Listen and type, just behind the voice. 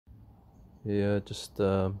Yeah, just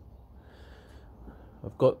I've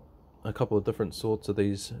got a couple of different sorts of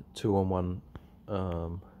these 2-in-1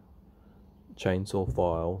 chainsaw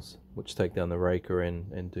files, which take down the raker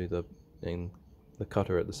and do the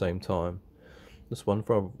cutter at the same time. This one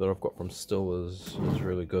that I've got from Stihl is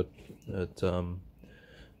really good.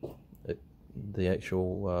 The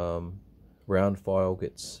actual round file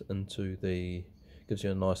gives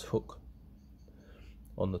you a nice hook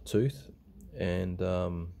on the tooth, and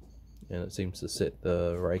it seems to set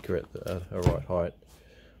the raker at a right height.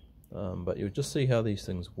 But you'll just see how these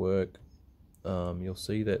things work. You'll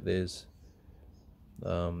see that there's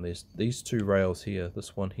these two rails here,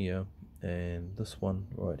 this one here and this one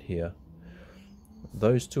right here.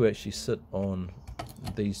 Those two actually sit on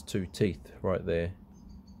these two teeth right there.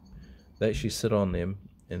 They actually sit on them,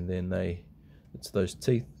 and then it's those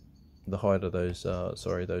teeth, the height of those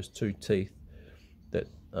those two teeth that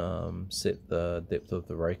set the depth of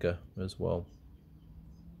the raker as well.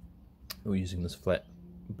 We're using this flat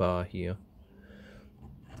bar here,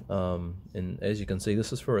 and as you can see,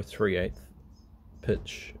 this is for a 3/8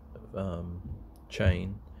 pitch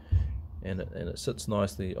chain, and it sits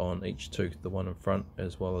nicely on each tooth, the one in front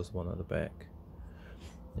as well as one at the back.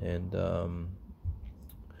 And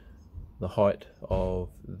the height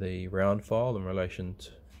of the round file in relation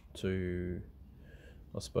to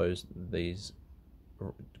I suppose these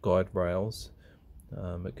guide rails,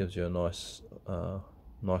 it gives you a nice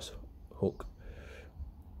hook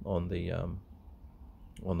on the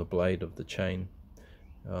blade of the chain,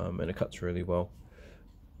 and it cuts really well.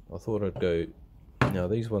 I thought I'd go now.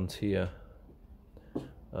 These ones here,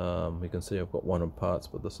 you can see I've got one in parts,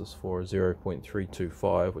 but this is for a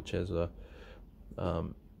 0.325, which has a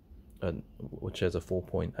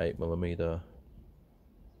 4.8mm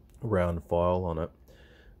round file on it.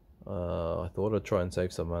 I thought I'd try and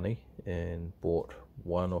save some money and bought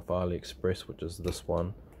one off AliExpress, which is this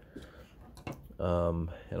one, but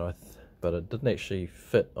it didn't actually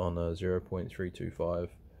fit on a 0.325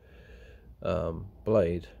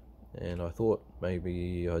 blade, and I thought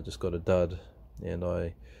maybe I just got a dud, and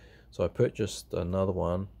so I purchased another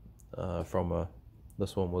one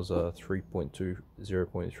this one was a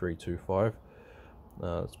 0.325.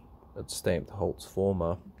 It's stamped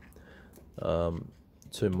Holzfforma.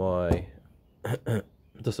 To my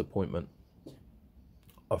disappointment,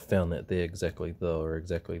 I found that they're exactly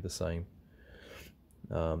the same.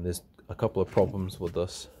 There's a couple of problems with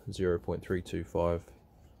this 0.325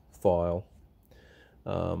 file.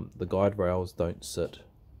 The guide rails do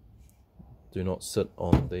not sit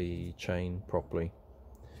on the chain properly.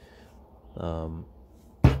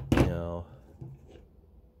 Now,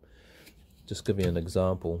 just give you an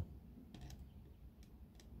example.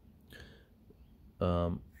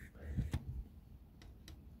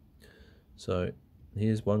 So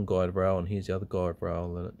here's one guide rail and here's the other guide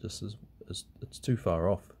rail, and it just it's too far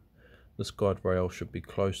off. This guide rail should be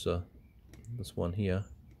closer. This one here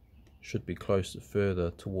should be closer, further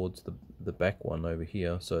towards the back one over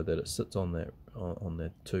here, so that it sits on that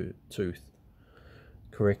tooth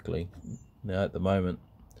correctly. Now at the moment,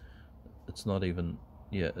 it's not even.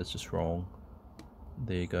 Yeah, it's just wrong.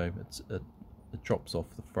 There you go. It drops off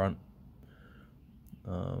the front.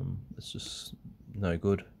 It's just no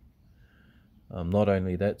good. Not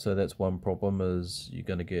only that, so that's one problem, is you're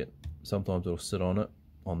going to get, sometimes it'll sit on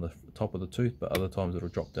the top of the tooth, but other times it'll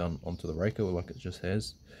drop down onto the raker like it just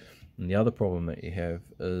has. And the other problem that you have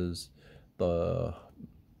is the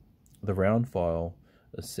round file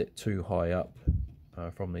is set too high up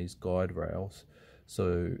from these guide rails,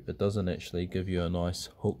 so it doesn't actually give you a nice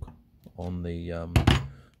hook on the on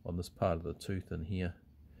this part of the tooth in here.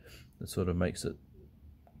 It sort of makes it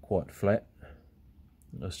quite flat.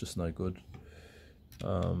 It's just no good.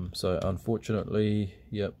 So unfortunately,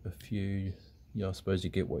 yep, I suppose you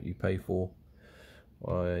get what you pay for.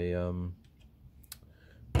 I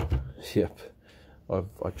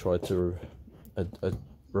tried to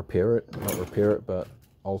repair it, not repair it, but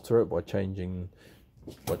alter it by trying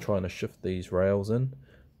to shift these rails in,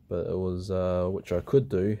 but it was which I could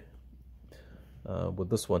do with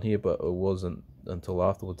this one here, but it wasn't until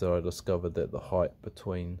afterwards that I discovered that the height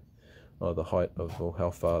of how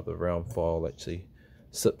far the round file actually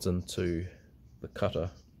sits into the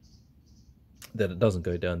cutter, that it doesn't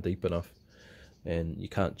go down deep enough, and you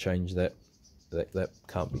can't change that. That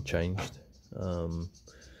can't be changed. Well,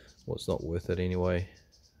 it's not worth it anyway.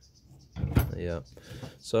 Yeah,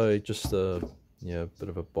 so just a bit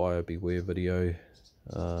of a buyer beware video.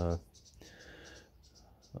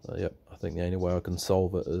 Yep, I think the only way I can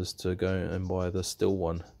solve it is to go and buy the Stihl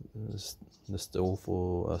one, the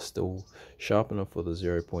Stihl Sharpener for the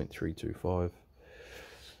 0.325.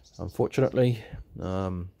 unfortunately.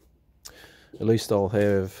 At least I'll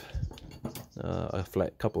have a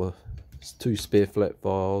flat couple of 2 spare flat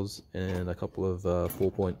files and a couple of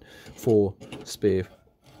 4.4 spare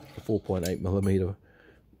 4.8mm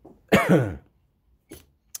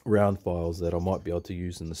round files that I might be able to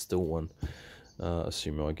use in the Stihl one,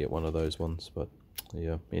 assuming I get one of those ones. But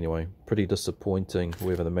yeah, anyway, pretty disappointing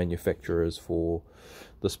whoever the manufacturer is for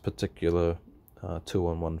this particular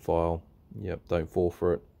 2-in-1 file. Yep, don't fall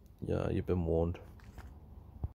for it. Yeah, you've been warned.